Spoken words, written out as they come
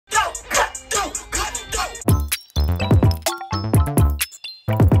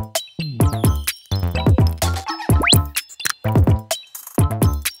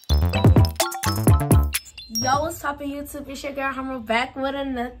YouTube? It's your girl Itzz.harmo back with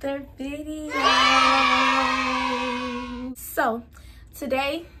another video. So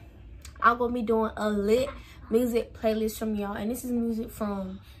today I'm gonna be doing a lit music playlist from y'all, and this is music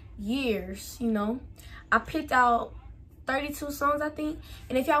from years. You know, I picked out 32 songs, I think,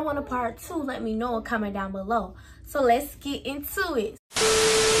 and if y'all want a part 2, let me know and comment down below. So let's get into it.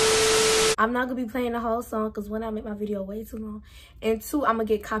 I'm not gonna be playing the whole song because one, I make my video way too long, and two, I'm gonna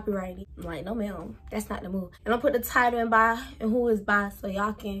get copyrighted. I'm like, no ma'am, that's not the move. And I'll put the title and by and who is by, so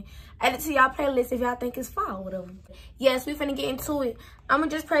y'all can add it to y'all playlist if y'all think it's fire or whatever. Yes, we finna get into it. I'm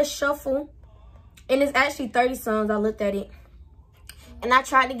gonna just press shuffle, and it's actually 30 songs. I looked at it, and I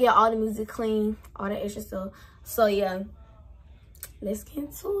tried to get all the music clean, all the extra stuff. So yeah, let's get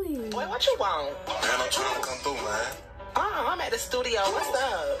into it. Boy, what you want? Man, I'm trying to come through, man. Oh, I'm at the studio. What's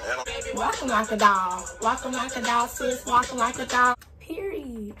up? Walking like a dog. Walking like a dog, sis. Walking like a dog.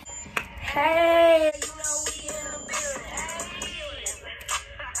 Period. Hey.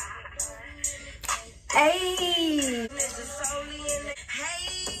 Hey.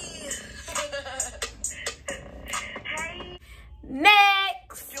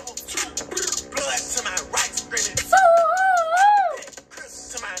 Next. Blood to my right, screaming. Chris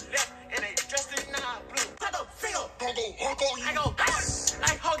to my left, and they dressed in blue. I go feel. I go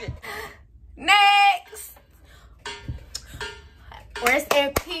like Hogan. Next. Rest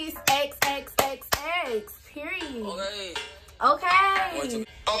in peace, XXXX. Period. Okay.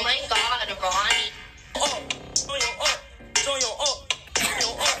 Oh my God, Ronnie.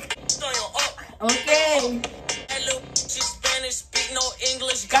 Okay. Hello, she's Spanish, speak no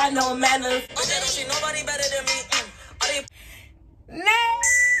English, Got no manners. but they don't see nobody better than me.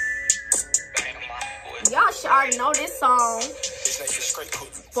 Next. Y'all should already know this song.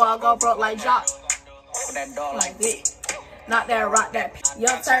 Before I go broke like Jock. Like this. Not that rock that.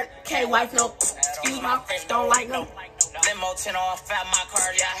 Young Turk, can't wife no. Excuse my French, don't like no. Limo 10 off, fat my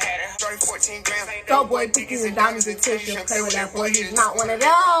car, yeah, I had her. 14 grams. Go boy, pickies and diamonds and tissue. Play with that boy, he's not one of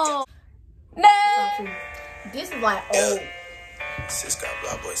them. Next. This is like old.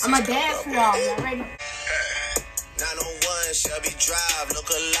 I'ma dance for y'all. Y'all ready? 901 Shelby Drive, look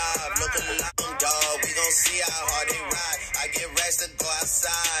alive, dog. We gon' see how hard they ride. I get racks to go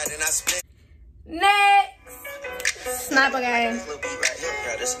outside and I split. Next. Sniper game. This little beat right here,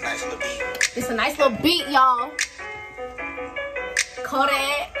 girl. This a nice little beat. It's a nice little beat, y'all.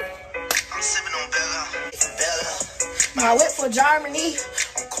 Kodak. I'm sipping on Bella. My whip for Germany.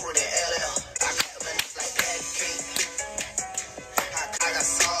 I'm cooler than LL. I got lemons like Patty Cake. I got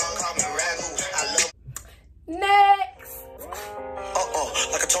song, call me Ragu. I love. Next.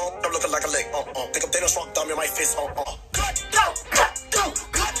 Like a tongue, I'm looking like a leg. Pick up Dana's front thumb in my fist. Cut, go.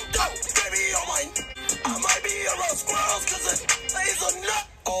 Baby, oh my. I might be around squirrels cause it's a nut.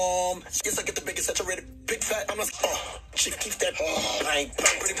 Yes, I get the biggest saturated, big fat. I'm not, chief, keep that. I ain't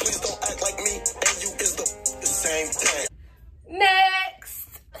pretty, please don't act like me. And you is the same thing. Next.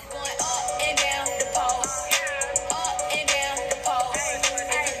 Going up and down the pole. Up and down the pole. I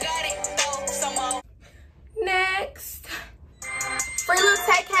got it, though, some more. Next. Free Little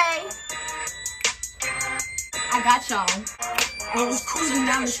TK. I got y'all. I was cruising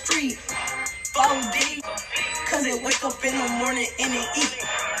down the street. 4D. Cause it wake up in the morning and it eat.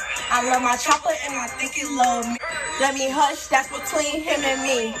 I love my chopper and I think it love me. Let me hush, that's between him and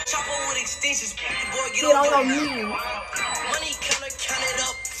me. Chopper with extensions, boy, Get on your knees. Money counter, count it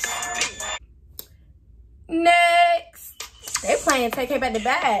up. Next. They playing TK back to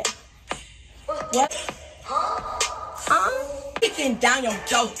back. What? Huh? Kicking down your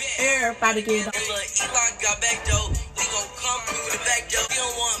dope. Everybody get up. Look, Eli got back though. We gon' come through the back door. You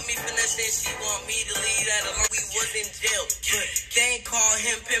don't want me finessing, she want me to leave that alone. We was in jail, but they ain't call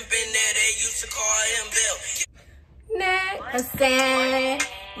him pimpin' there. They used to call him Bill. Next.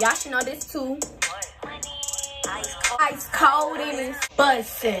 Y'all should know this too. Ice cold in this.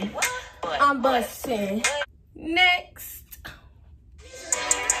 Bussin'. I'm bussin'. Next.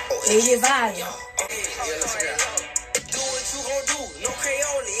 It is violent. Do what you gon' do, no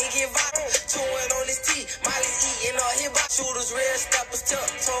Crayola, it get viral. Chewing on his teeth, Miley eating all his box. Shooters, red steppers, tuck,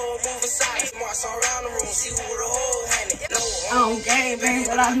 toe, moving sides. March around the room, see who the whole handed. No, I don't gang bang,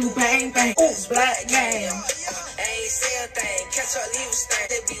 but I do bang bang. Ooh, black game. ain't say a thing, catch up, leave a stain.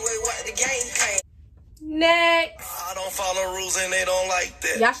 They be way what the game came. Next. I don't follow rules and they don't like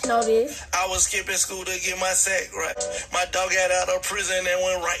that. Y'all should know this. I was skipping school to get my sack right. My dog got out of prison and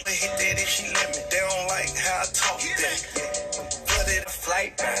went right. They hit that if she let me. They don't like how I talk that. But it a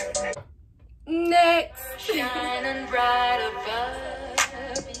flight back. Next. Shining bright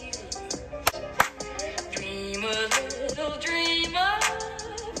above you. Dream a little dream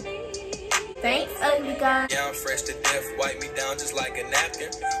of me. Thanks, ugly guy. Yeah, I'm fresh to death. Wipe me down just like a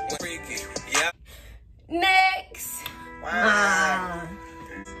napkin. Freaky, yeah. Next. Wow.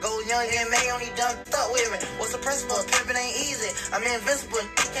 Go young and May only done stuck with me. What's the principle? Pimpin' ain't easy. I'm invincible.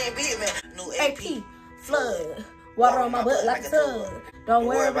 Can't beat me. New AP. Flood. Water on my butt like a tub. Don't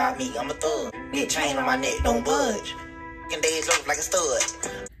worry about me, I'm a thug. Big chain on my neck, don't budge. And days look like a stud.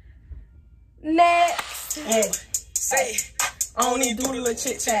 Next. Hey, say, I don't even do the little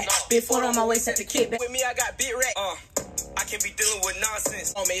chit chat. Big foot on my waist at the kickback. With me, I got big rack. I can't be dealing with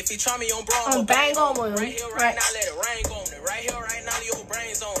nonsense. On me, if he try me on bro, I'm bang on him. Right here, right now, let it rain on me. Right here, right now, your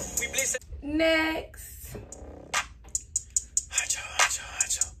brains on. We blitz. Next.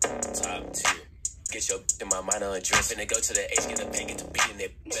 Top tier. Get your in my mind undressed. Finna go to the H, get the pain, get the beat in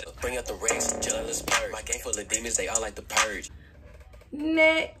it. Better bring up the racks, jealous purge. My gang full of demons, they all like the purge.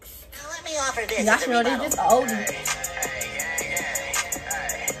 Next. Now let me offer this. Y'all should know this is oldie.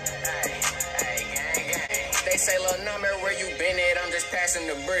 They say, little number, where you been at? I'm just passing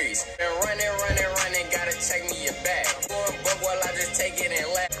the breeze. Been running, gotta check me your back. Going broke while I just take it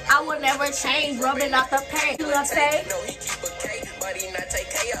and laugh. I will never change, rubbing off the paint. You know what I'm saying? No, he keep a K, but he not take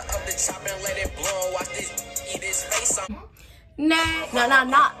care of the chop and let it blow. Watch this, eat his face on. Next. No,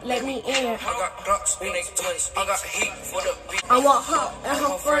 let me in. I got Glocks, we make twins. I got heat for the beat. I want her and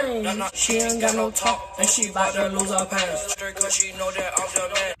her friends. She ain't got no talk, and she about to lose her pants. Straight cause she know that I'm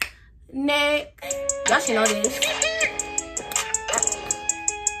the man. Next. Y'all should know this.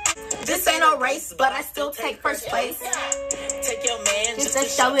 This ain't no race, but I still take first place. Take your man Just to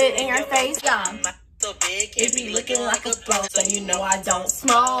shove it in your face. Yeah. so big, It be looking like a flow, so you know I don't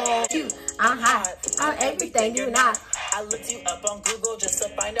smoke. I'm hot. I'm everything you're not. I looked you up on Google just to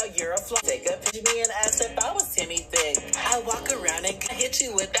find out you're a flaw. Take a picture of me and ask if I was Timmy Thick. I walk around and hit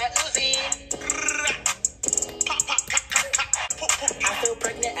you with that Uzi. I feel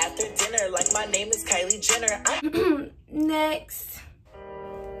pregnant after dinner like my name is Kylie Jenner. Next.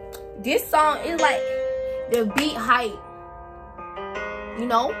 This song is like the beat hype. You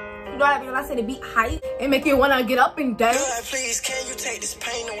know? You know what I mean when I say the beat hype? It make you wanna get up and dance. God, please, can you take this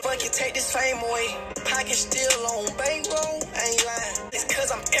pain away? Fuck it, take this fame away. Pocket still on bankroll, I ain't lying. It's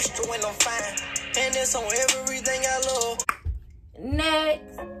cause I'm extra when I'm fine. And it's on everything I love.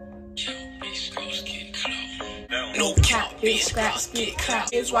 Next. No cap, bitch, scraps, get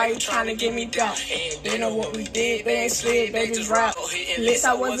clapped. It's why you tryna get me down. They know what we did, they ain't slid, they just rap. List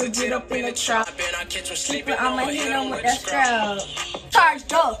I wasn't get up in the trap. Sleeping, I'ma hit them with that strap.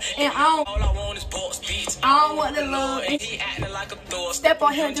 Charged up, and I don't want the love. Step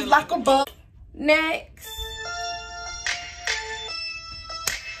on him just like a bug. Next.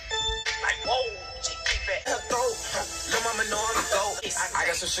 Like, whoa, she keep it her throat. Lil' mama know I'm a goat. I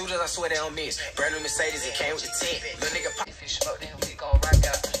got some shooters, I swear they don't miss. Brand new Mercedes, it came with the tent. Little nigga pop. If you smoke, then we gon' rock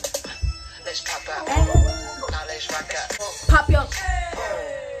out. Let's pop out. Now let's rock out. Pop your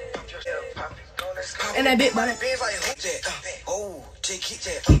and that bit butter. Oh, keep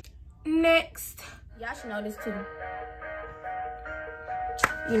that. Next. Y'all should know this too.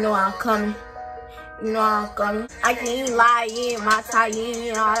 You know I'm coming. You know I'm coming. I can't lie in my tie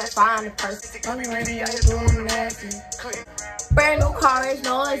in. I find the person. I'm ready, I doing nasty. Brand new car is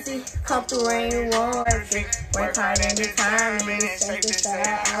noisy. Come through rain, won't work it. Work hard and determined. Take the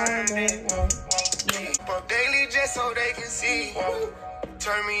side. Daily just so they can see.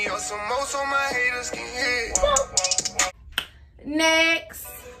 Turn me up some more so my haters can hit. Next.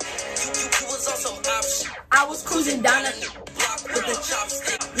 You was on some option. I was cruising down the Block with the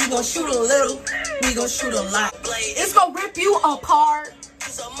chopstick. we gon' shoot a little, we gon' shoot a lot. Blade. It's gon' rip you apart.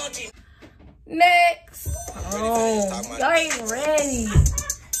 It's a monkey. Next. Oh, y'all ain't ready.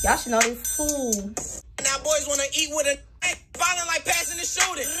 Y'all should know this fool. Now boys wanna eat with a falling like passing and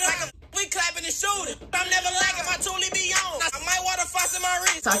shooting. Like a we clapping and shooting. I'm never lagging, my toolie be on. I might water faucet in my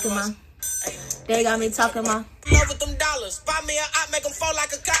wrist. Talking about. They got me talking about. Love with them dollars. Buy me a op, make them fall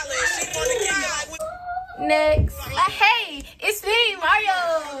like a collar. And she wanna kick me like we Next. Hey, it's me,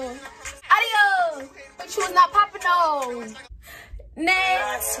 Mario. Adios. But you was not popping on.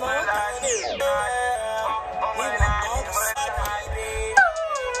 Next.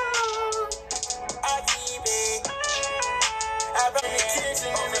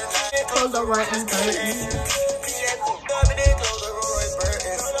 Close the right and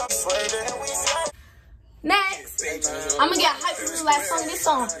Next, I'm gonna get hyped for the last song. This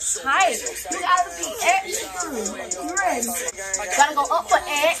song, hype. You gotta be extra. You ready? Gotta go up for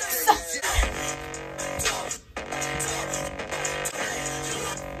X.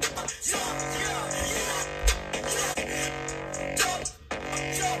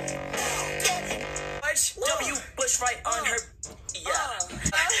 W Bush right on her. Yeah.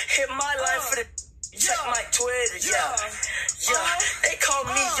 Hit my line for the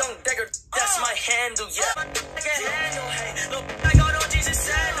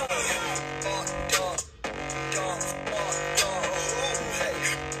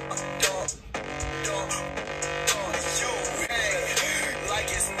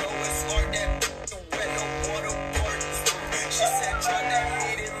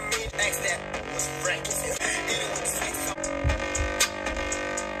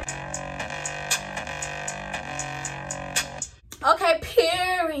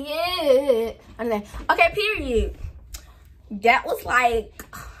Okay, period. That was like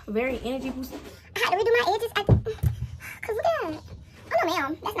very energy boosting. I had to redo my edges. Cause look at that. Oh no,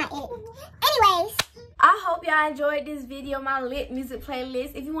 ma'am, that's not it. Anyways, I hope y'all enjoyed this video, my lit music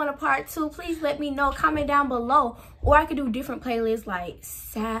playlist. If you want a part 2, please let me know. Comment down below. Or I could do different playlists like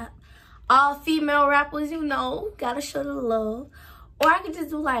Sap, all female rappers, you know, gotta show the love. Or I could just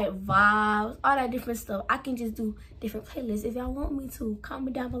do like vibes, all that different stuff. I can just do different playlists. If y'all want me to,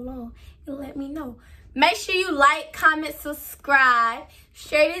 comment down below and let me know. Make sure you like, comment, subscribe,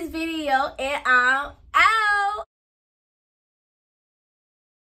 share this video, and I'm out.